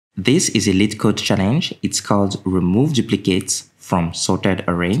This is a Leetcode challenge. It's called remove duplicates from sorted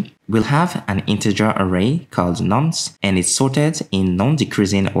array. We'll have an integer array called nums, and it's sorted in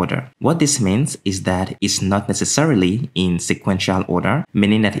non-decreasing order. What this means is that it's not necessarily in sequential order,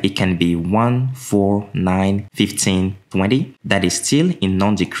 meaning that it can be 1, 4, 9, 15, 20. That is still in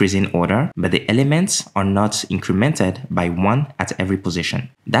non-decreasing order, but the elements are not incremented by 1 at every position.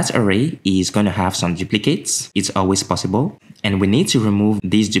 That array is going to have some duplicates. It's always possible, and we need to remove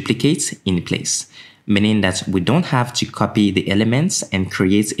these duplicates in place, meaning that we don't have to copy the elements and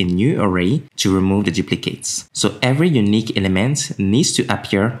create a new array to remove the duplicates. So every unique element needs to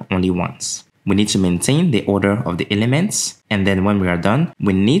appear only once. We need to maintain the order of the elements, and then when we are done,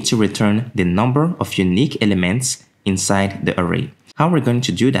 we need to return the number of unique elements inside the array. How we're going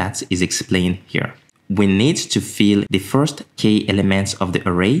to do that is explained here. We need to fill the first k elements of the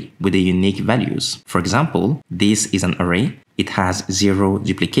array with the unique values. For example, this is an array. It has 0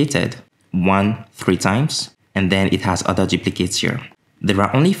 duplicated, 1 3 times, and then it has other duplicates here. There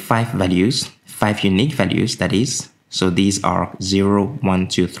are only 5 values, 5 unique values that is. So these are 0, 1,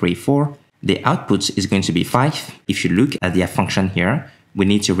 2, 3, 4. The output is going to be 5. If you look at their function here, we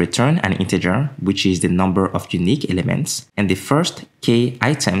need to return an integer, which is the number of unique elements. And the first k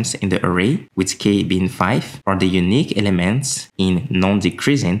items in the array, with k being 5, are the unique elements in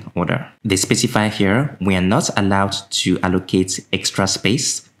non-decreasing order. They specify here we are not allowed to allocate extra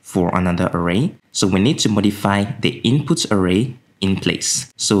space for another array. So we need to modify the input array in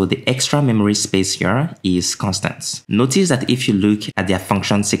place. So the extra memory space here is constant. Notice that if you look at their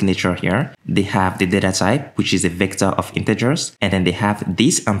function signature here, they have the data type, which is a vector of integers, and then they have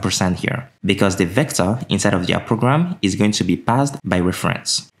this ampersand here, because the vector inside of their program is going to be passed by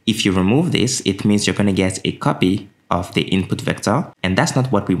reference. If you remove this, it means you're going to get a copy of the input vector, and that's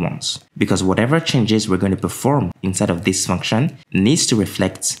not what we want, because whatever changes we're going to perform inside of this function needs to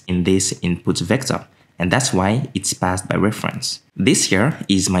reflect in this input vector. And that's why it's passed by reference. This here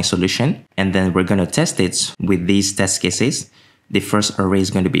is my solution, and then we're going to test it with these test cases. The first array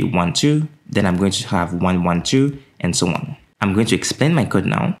is going to be 1, 2, then I'm going to have 1, 1, 2, and so on. I'm going to explain my code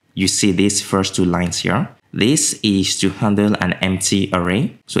now. You see these first 2 lines here. This is to handle an empty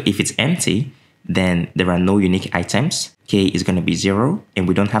array. So if it's empty, then there are no unique items. K is going to be 0, and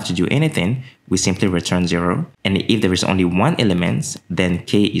we don't have to do anything. We simply return 0. And if there is only one element, then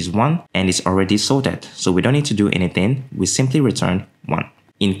k is 1, and it's already sorted. So we don't need to do anything. We simply return 1.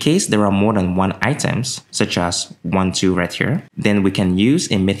 In case there are more than 1 items, such as 1, 2 right here, then we can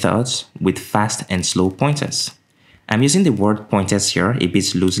use a method with fast and slow pointers. I'm using the word pointers here a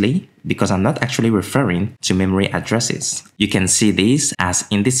bit loosely because I'm not actually referring to memory addresses. You can see these as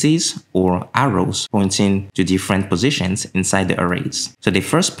indices or arrows pointing to different positions inside the arrays. So the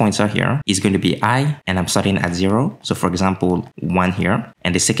first pointer here is going to be I, and I'm starting at 0. So for example, 1 here.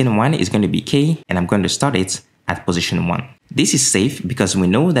 And the second one is going to be k, and I'm going to start it at position 1. This is safe because we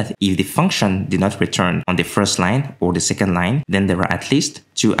know that if the function did not return on the first line or the second line, then there are at least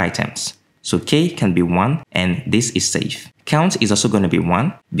 2 items. So k can be 1, and this is safe. Count is also going to be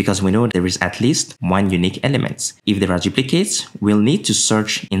 1 because we know there is at least 1 unique element. If there are duplicates, we'll need to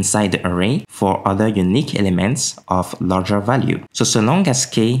search inside the array for other unique elements of larger value. So long as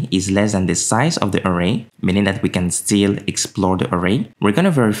k is less than the size of the array, meaning that we can still explore the array, we're going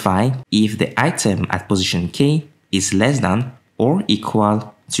to verify if the item at position k is less than or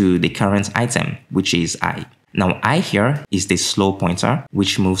equal to the current item, which is I. Now I here is the slow pointer,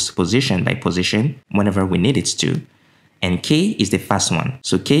 which moves position by position whenever we need it to. And k is the fast one.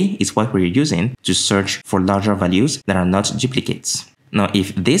 So k is what we're using to search for larger values that are not duplicates. Now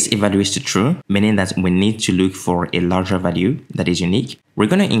if this evaluates to true, meaning that we need to look for a larger value that is unique, we're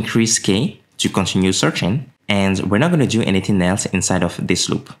going to increase k to continue searching, and we're not going to do anything else inside of this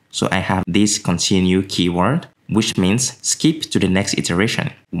loop. So I have this continue keyword, which means skip to the next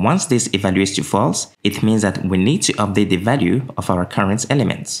iteration. Once this evaluates to false, it means that we need to update the value of our current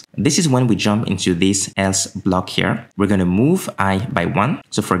elements. This is when we jump into this else block here. We're going to move I by 1.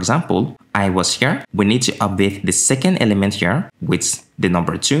 So for example, I was here. We need to update the second element here with the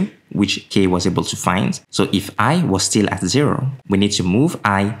number 2, which k was able to find. So if I was still at 0, we need to move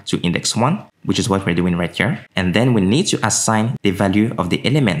I to index 1, which is what we're doing right here. And then we need to assign the value of the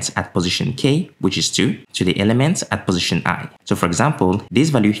element at position k, which is 2, to the element at position I. So for example, this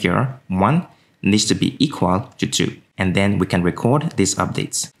value here, 1, needs to be equal to 2. And then we can record these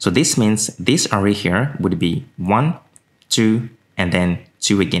updates. So this means this array here would be 1, 2, and then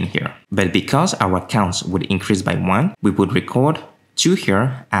 2 again here. But because our counts would increase by 1, we would record 2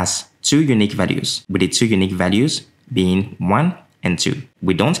 here as 2 unique values, with the 2 unique values being 1 and 2.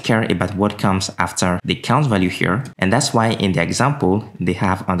 We don't care about what comes after the count value here, and that's why in the example, they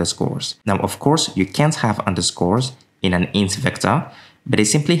have underscores. Now, of course, you can't have underscores in an int vector, but they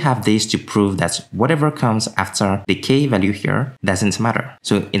simply have this to prove that whatever comes after the k value here doesn't matter.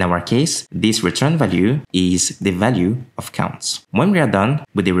 So in our case, this return value is the value of counts. When we are done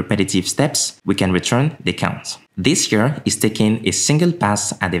with the repetitive steps, we can return the count. This here is taking a single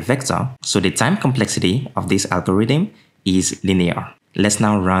pass at the vector, so the time complexity of this algorithm is linear. Let's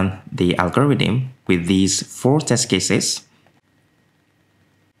now run the algorithm with these 4 test cases,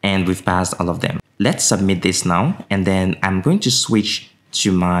 and we've passed all of them. Let's submit this now, and then I'm going to switch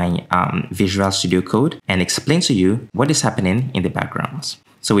to my Visual Studio Code and explain to you what is happening in the background.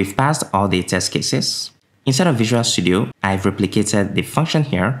 So we've passed all the test cases. Inside of Visual Studio, I've replicated the function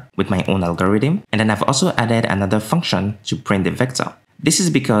here with my own algorithm, and then I've also added another function to print the vector. This is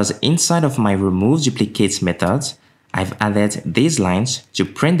because inside of my remove duplicates methods, I've added these lines to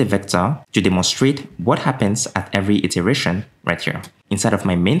print the vector to demonstrate what happens at every iteration right here. Inside of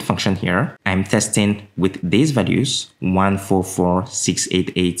my main function here, I'm testing with these values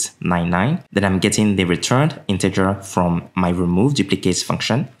 144,688,99. Then I'm getting the returned integer from my remove duplicates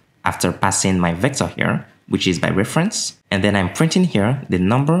function after passing my vector here, which is by reference. And then I'm printing here the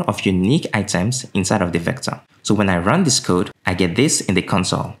number of unique items inside of the vector. So when I run this code, I get this in the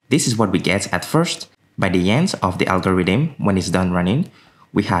console. This is what we get at first. By the end of the algorithm, when it's done running,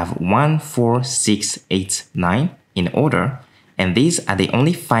 we have 14689 in order, and these are the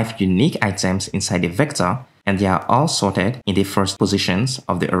only 5 unique items inside the vector, and they are all sorted in the first positions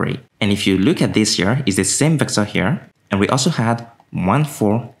of the array. And if you look at this here, it's the same vector here, and we also had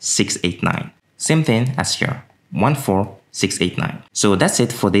 14689. Same thing as here, 14689. So that's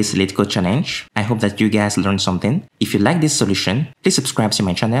it for this Leetcode challenge. I hope that you guys learned something. If you like this solution, please subscribe to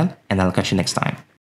my channel, and I'll catch you next time.